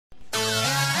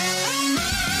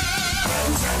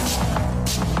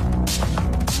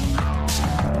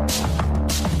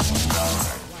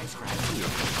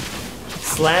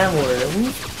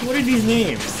Slamworm. What are these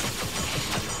names?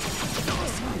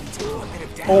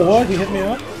 Oh, what? He hit me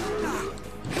up?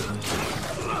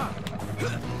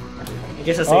 I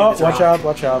guess I'll say Oh, this watch rock. out,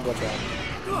 watch out, watch out.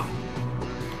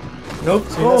 Nope.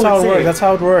 See, that's how it works. That's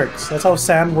how it works. That's how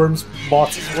sandworms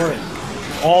bots work.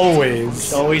 Always.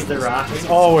 It's always the rock.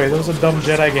 Always. There was a dumb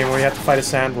Jedi game where you had to fight a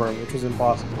sandworm, which was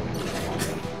impossible.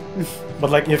 But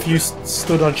like, if you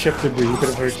stood on ship debris, he could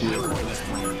have hurt you.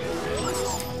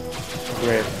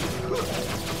 Great.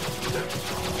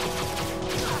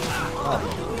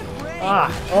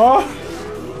 Ah. Oh!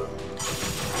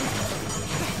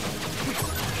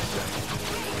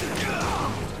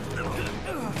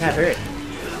 That hurt.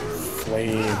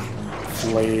 Flame.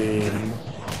 Flame.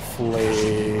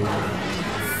 Flame.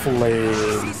 Flame.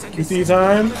 QT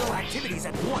time?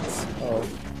 Oh.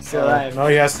 Still alive. Now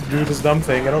he has to do this dumb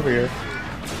thing. Get over here.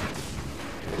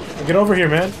 Get over here,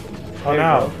 man. Oh,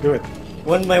 now. Do it.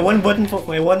 My one button.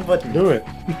 Do it.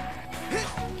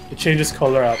 It changes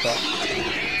color out there.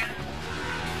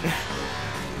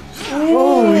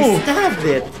 Oh, he stabbed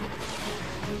it.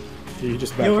 You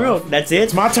just back Yo, off. that's it?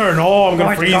 It's my turn. Oh, I'm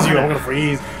gonna Oh, freeze you. I'm gonna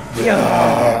freeze.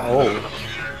 Yeah. Oh.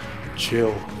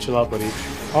 Chill. Chill out, buddy.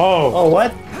 Oh. Oh,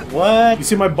 what? What? You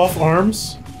see my buff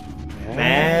arms?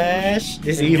 Mash.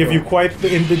 This They give you quite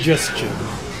the indigestion.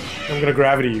 I'm gonna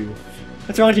gravity you.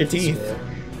 What's wrong with your teeth?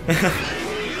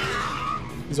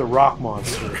 He's a rock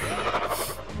monster.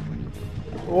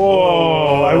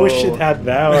 Oh, I wish it had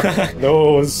that.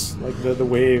 Those, like the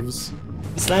waves.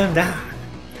 Slam him down.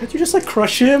 Can't you just like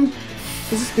crush him?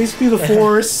 This is basically the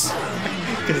Force.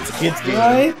 Because it's a kid's game.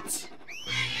 Right?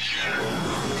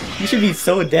 You should be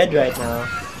so dead right now.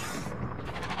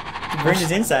 He burned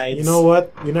his insides. You know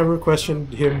what? You never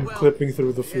questioned him clipping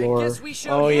through the floor.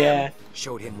 Oh yeah.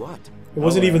 Showed him what? It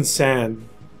wasn't even sand.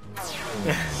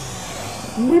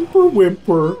 Whimper,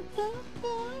 whimper.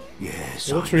 Yes.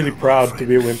 He looks really proud to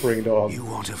be a whimpering dog. You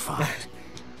want to fight,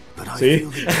 but I See? feel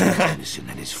that Tennyson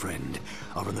and his friend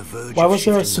are on the verge. Why of was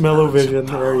there a shifting the balance of smell-o-vision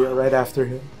power. area right after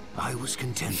him? I was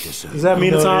content to serve. Does that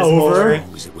mean No, it's not there's more. over? As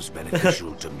long as it was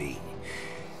beneficial to me.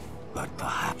 But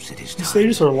perhaps it is These time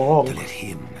stages are long. to let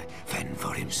him fend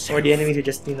for himself. Or the enemies are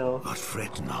just, you know. But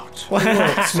fret not.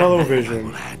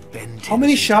 Smell-o-vision. How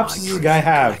many shops does this guy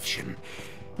have?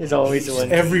 There's always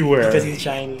one. Everywhere. Because he's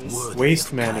Chinese.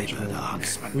 Waste management.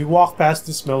 We walk past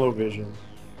the smell-o-vision.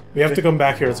 We have to come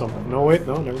back here at some point. No, wait,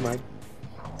 no, never mind.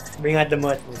 Bring out the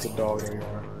mud. It's a dog, there you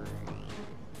are.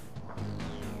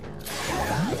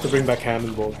 Have to bring back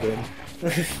cannonballs then.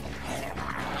 What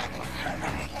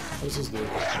does this do?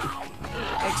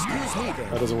 Excuse me there.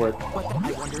 That doesn't work. But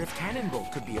I wonder if Cannonball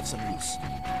could be of some use.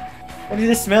 What is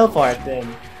the smell part then?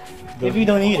 Maybe you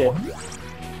don't need it.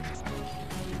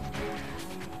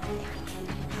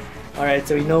 Alright,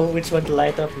 so we know which one to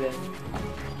light up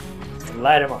then.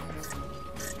 Light them up.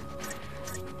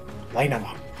 Line them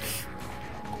up.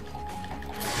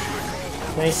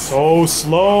 Nice. So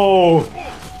slow!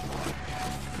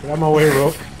 Get out of my way,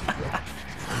 Rook.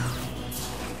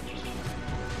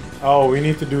 Oh, we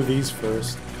need to do these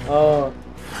first. Oh,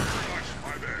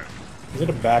 Is it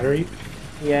a battery?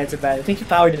 yeah, it's a bad. I think you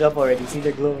powered it up already. See,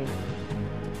 they're glowing.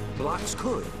 Bloxx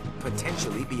could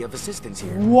potentially be of assistance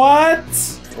here. What?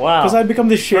 Wow. Because I become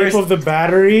the shape First- of the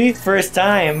battery? First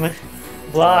time.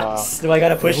 Bloxx. Do I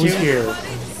gotta push Who's you? here?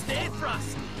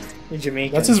 You're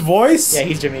Jamaican. That's his voice? Yeah,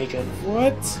 he's Jamaican.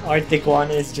 What? Arctic One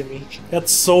is Jamaican.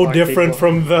 That's so Arctic different one.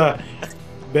 from the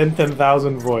Ben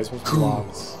 10,000 voice. What's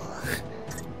Bloxx?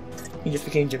 He just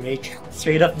became Jamaican.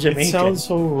 Straight up Jamaican. It sounds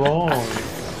so wrong.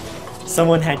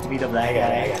 Someone had to be the black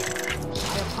guy.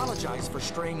 I apologize for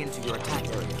straying into your attack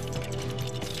area.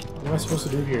 What am I supposed to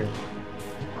do here?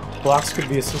 Bloxx could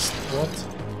be assist. What?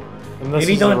 Unless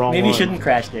Maybe it's the don't. wrong Maybe you one. shouldn't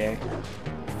crash there.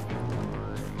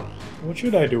 What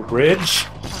should I do? Bridge?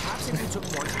 Perhaps if you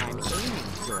took more time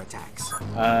aiming your attacks.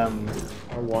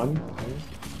 R1?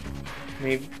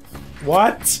 Maybe.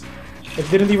 What? It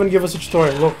didn't even give us a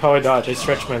tutorial. Look how I dodge. I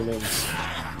stretch my limbs.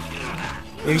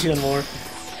 Maybe you should have more.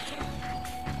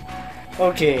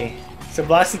 Okay. So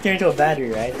Bloxx can turn into a battery,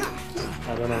 right?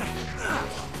 I don't know.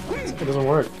 It doesn't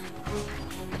work.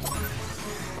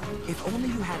 If only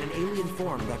you had an alien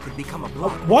form that could become a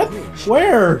block. What?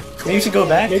 Where? Maybe you should go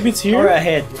back. Maybe it's here? Or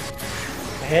ahead.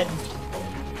 Ahead.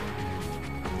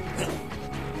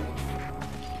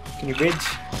 Can you bridge?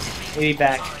 Maybe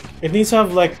back. It needs to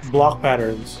have like block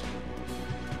patterns.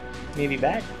 Maybe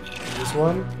back. This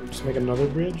one? Just make another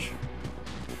bridge?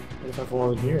 What if I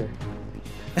fall in here?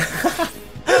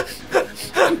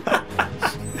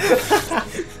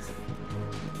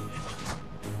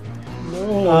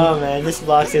 No. Oh man, this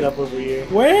blocks it up over here.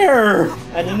 Where?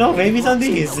 I don't know, maybe it's on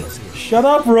these. Shut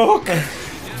up, Rook!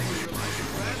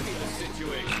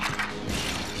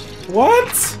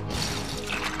 What?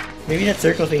 Maybe that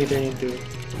circle thing you turned into.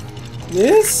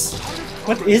 This?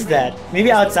 What is that?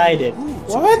 Maybe outside it.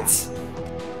 What?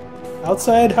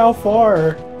 Outside how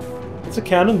far? It's a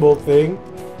cannonball thing.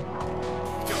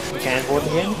 Cannonball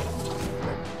again?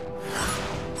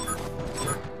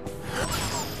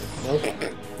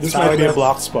 Nope. This might be a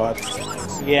block spot.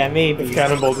 Yeah, maybe. If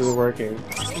cannonball isn't working.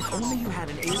 If only you had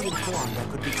an alien form that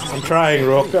could become I'm trying,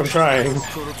 Rook. I'm trying.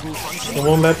 Proto Tool function. It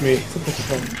won't let me.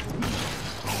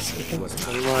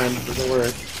 Never mind. Doesn't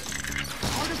work.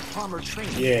 Part of Palmer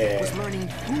training Yeah. was learning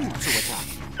who to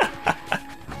attack.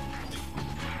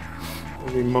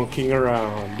 We'll be monkeying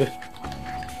around.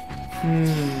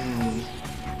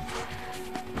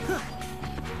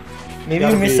 Maybe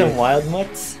Gotta we missed be- some wild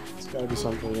mutts? There's gotta be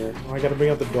something here. Oh, I gotta bring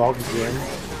out the dog again.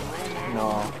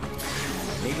 No.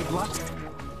 Maybe Bloxx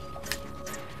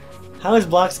How is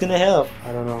Bloxx gonna help?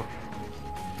 I don't know.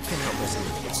 can help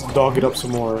us. Let's dog it up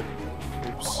some more.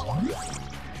 Oops.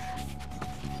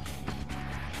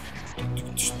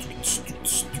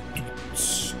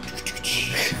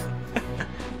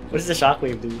 What does the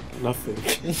shockwave do? Nothing.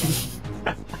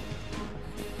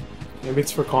 Maybe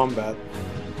it's for combat.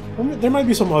 There might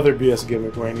be some other BS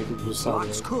gimmick where I need to do something.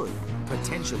 Bloxx could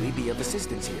potentially be of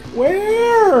assistance here.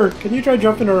 Where? Can you try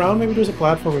jumping around? Maybe there's a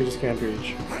platform we just can't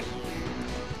reach.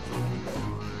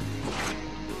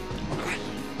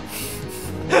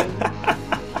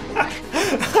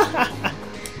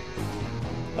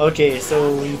 Okay,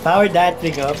 so we powered that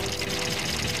thing up.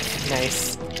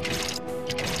 Nice.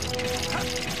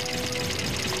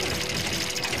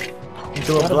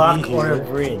 Into a Gotta block be or a here.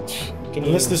 bridge. Can you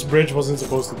Unless this bridge wasn't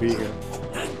supposed to be here.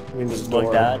 I mean, this Like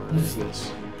door. that? What is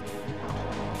this?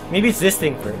 Maybe it's this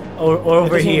thing for or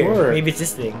over doesn't here. work. Maybe it's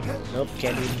this thing. Nope,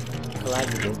 can't even collide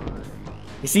with it.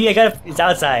 You see, I got it's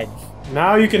outside.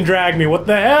 Now you can drag me. What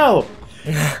the hell?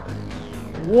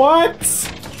 What?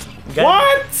 You gotta,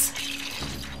 What?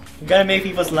 You gotta make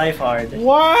people's life hard.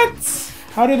 What?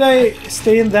 How did I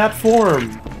stay in that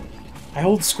form? I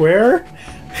hold square?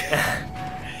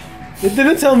 It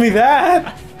didn't tell me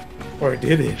that! Or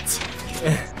did it?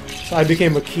 So I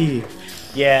became a key.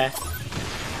 Yeah.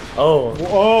 Oh.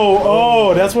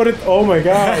 Oh, that's what it... Oh my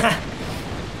god.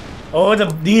 Oh,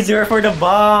 these are for the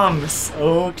bombs.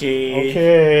 Okay.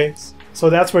 Okay. So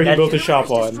that's where he That's- built his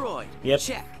shop on. Destroyed. Yep.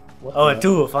 Check. What Oh, the-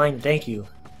 two. Fine. Thank you.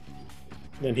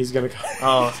 Then he's gonna...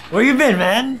 Oh, where you been,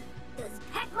 man? Does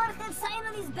Packmar have sign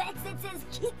on his backs that says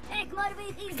keep Packmar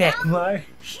away things Packmar.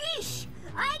 Sheesh!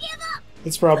 I give up!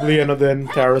 It's probably another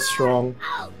Tara Strong.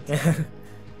 Out!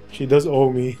 She does owe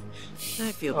me.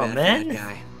 I feel Oh, bad man. for that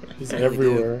guy. He's I really do.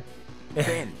 everywhere.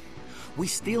 Ben, we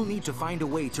still need to find a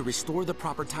way to restore the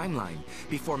proper timeline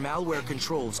before malware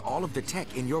controls all of the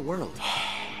tech in your world.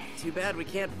 Too bad we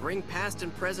can't bring past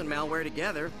and present malware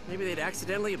together. Maybe they'd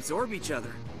accidentally absorb each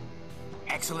other.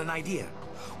 Excellent idea.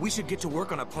 We should get to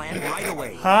work on a plan right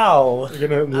away. How? We're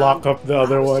gonna lock up the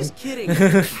other I was one just kidding.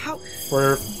 How?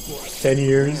 for 10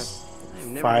 years.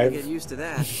 I'm never 5. gonna get used to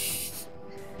that.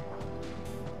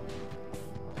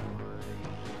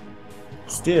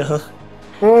 Still.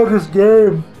 Oh, this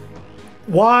game.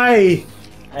 Why?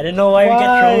 I don't know why we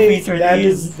get trophies for That these.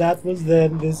 is that was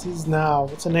then. This is now.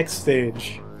 What's the next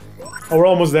stage? Oh, we're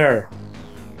almost there.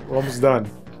 We're almost done.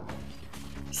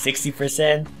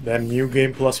 60%. Then new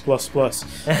game plus plus plus.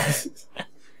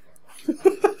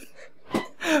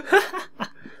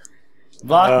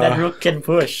 Block that Rook can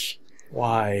push.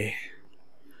 Why?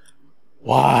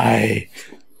 Why?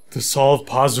 To solve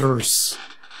puzzles.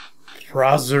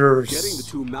 Getting the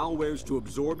two malwares to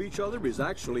absorb each other is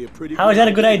actually a pretty How is that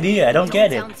a good idea? I don't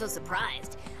get it. Don't sound so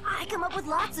surprised. I come up with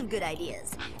lots of good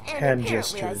ideas. And Hand apparently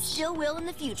I gestures. still will in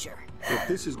the future. If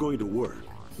this is going to work,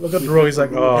 Look at Ro, he's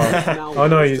like, oh. malware Oh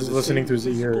no, to he's the listening to his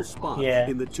same ear. physical spot Yeah.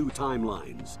 in the two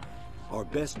timelines. Our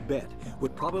best bet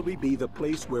would probably be the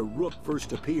place where Rook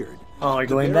first appeared. Oh, we're The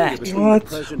going barrier back. between What? the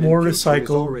present More and future is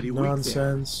recycled already weak there.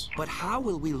 nonsense. But how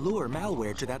will we lure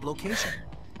malware to that location?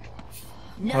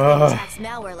 Nothing attacks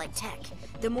malware like tech.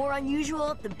 The more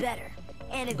unusual, the better.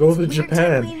 And if Go it's to weird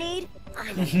Japan. tech we need,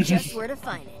 I know just where to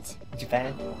find it.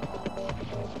 Japan.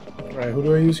 Right, who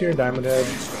do I use here? Diamond Head.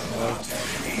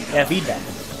 Yeah, feedback.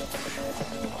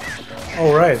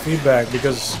 Oh right, feedback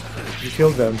because you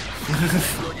killed them.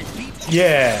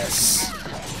 Yes.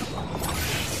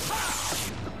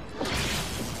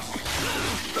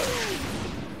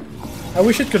 I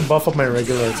wish it could buff up my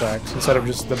regular attacks instead of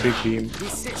just the big beam.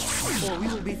 Desist, or we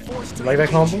will be forced to Like that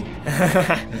combo?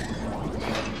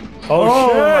 Oh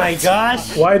shit! my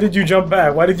gosh! Why did you jump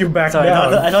back? Why did you back Sorry,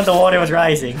 down? I thought the water was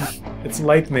rising. It's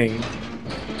lightning.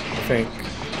 think.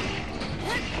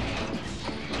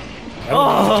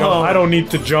 I don't need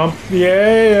to jump.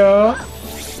 Yeah.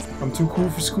 I'm too cool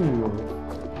for school.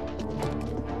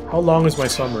 How long is my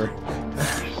summer?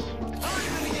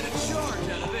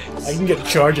 I can get a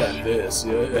charge out of this.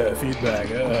 Yeah, feedback.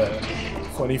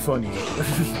 Funny.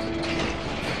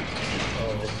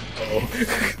 Oh.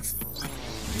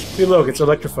 See, look, it's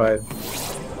electrified.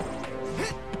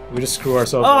 We just screw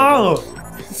ourselves over.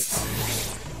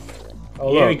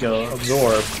 Oh, Here look. we go.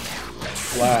 Absorb.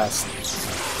 Blast.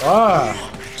 Ah!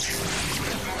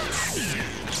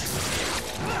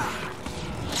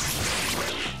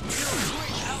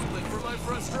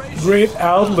 Great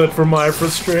outlet for my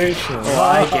frustration. Oh,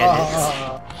 I get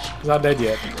it. He's not dead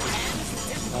yet.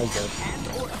 Not dead.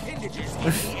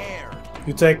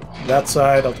 You take that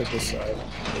side, I'll take this side.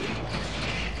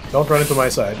 Don't run into my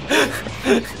side.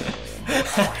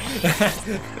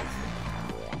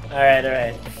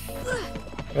 Alright.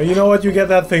 Well, you know what? You get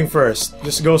that thing first.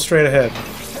 Just go straight ahead.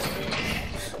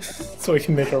 So we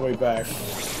can make our way back.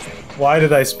 Why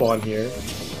did I spawn here?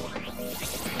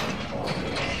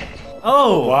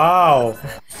 Oh! Wow!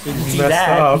 Didn't see Messed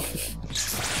that. up.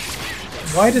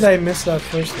 Why did I miss that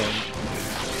first one?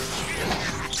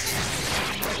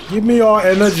 Give me your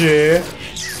energy!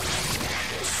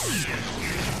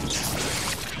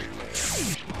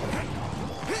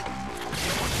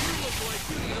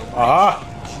 Aha!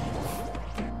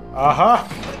 Aha!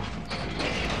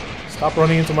 Stop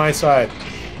running into my side.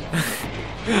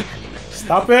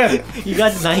 Stop it! You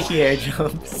got Nike air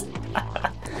jumps.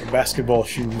 Basketball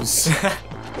shoes.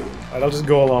 Alright, I'll just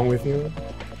go along with you.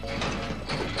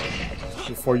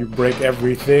 Before you break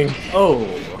everything. Oh.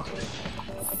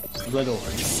 Blood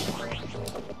orbs.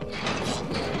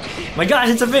 My gosh,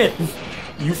 it's a bit!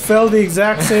 You fell the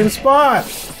exact same spot!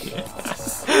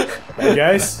 Hey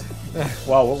guys?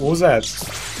 Wow, what was that?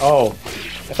 Oh,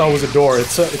 I thought it was a door.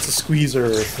 It's a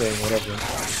squeezer thing, whatever.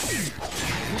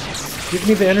 Give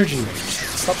me the energy.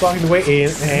 Stop blocking the way,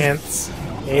 ants.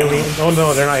 Aliens. Oh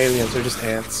no, they're not aliens, they're just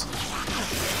ants.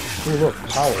 Ooh, look,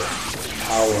 power.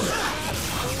 Power.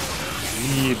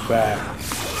 Lead back.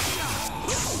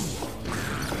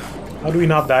 How do we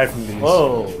not die from these?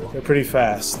 Whoa. They're pretty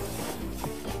fast.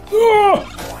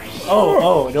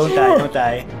 Oh, don't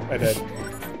die. I did.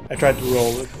 I tried to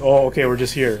roll it. Oh, okay, we're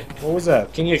just here. What was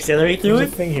that? Can you accelerate through There's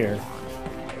a it? thing here.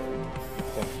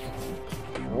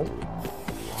 Nope.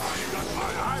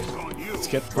 Let's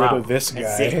get rid of this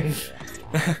That's guy. it.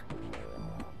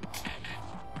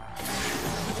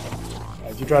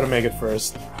 Alright, you try to make it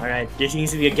first. Alright, there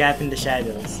seems to be a gap in the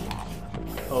shadows.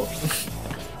 Oh.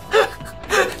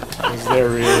 Is there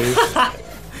really?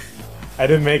 I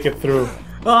didn't make it through.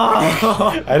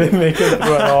 Oh. I didn't make it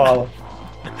through at all.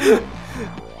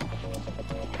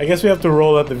 I guess we have to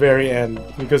roll at the very end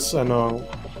because I know.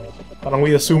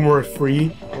 We assume we're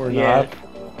free or Yeah. not.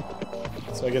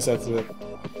 So I guess that's it.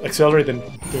 Accelerate and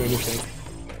do anything.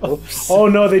 Oops. Oh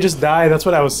no, they just die. That's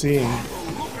what I was seeing.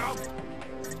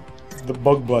 The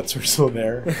bug butts were still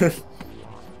there.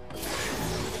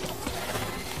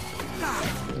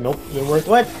 Nope, they weren't.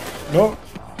 What? Nope.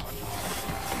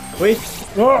 Wait.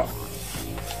 Oh!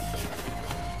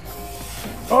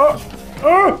 Oh!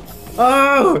 Oh!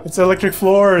 Oh! It's electric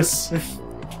floors! So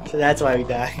that's why we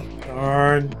die.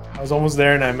 Darn. I was almost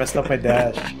there and I messed up my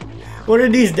dash. What are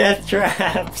these death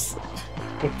traps?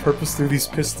 What purpose do these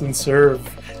pistons serve?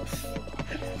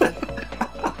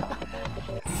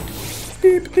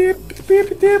 Beep, beep,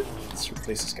 beep, beep. Let's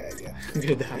replace this guy again. I'm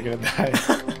gonna die. You're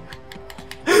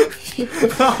gonna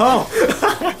die. Oh!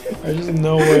 There's just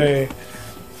no way.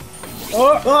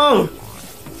 Oh! Oh!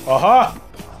 Aha!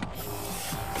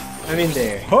 I'm in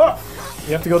there. Oh!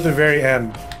 You have to go to the very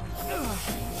end.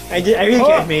 I really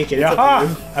can't make it. It's up to Yaha!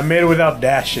 you. I made it without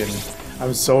dashing.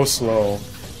 I'm so slow.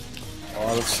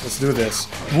 Oh, let's do this.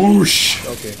 Whoosh!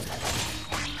 Okay.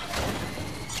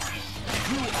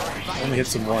 Only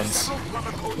hits him once. Ow.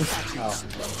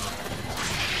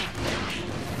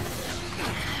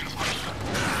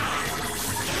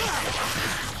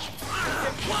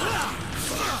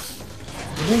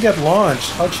 It didn't get launched.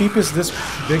 How cheap is this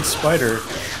big spider?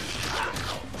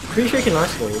 Pretty sure you can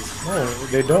launch those. No,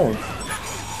 they don't.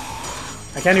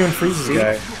 I can't even freeze this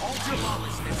guy.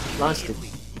 Launched it.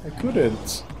 I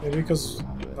couldn't. Maybe because...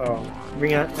 Oh.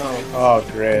 Bring out. Oh. Oh,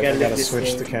 great. You gotta I gotta lift this switch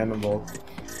thing. to cannonball.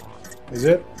 Is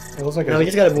it? It looks like No, a we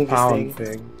just gotta move this pound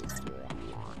thing. thing.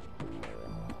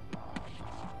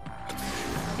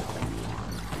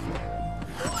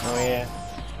 Oh, yeah.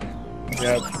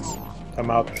 Yep. I'm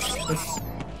out.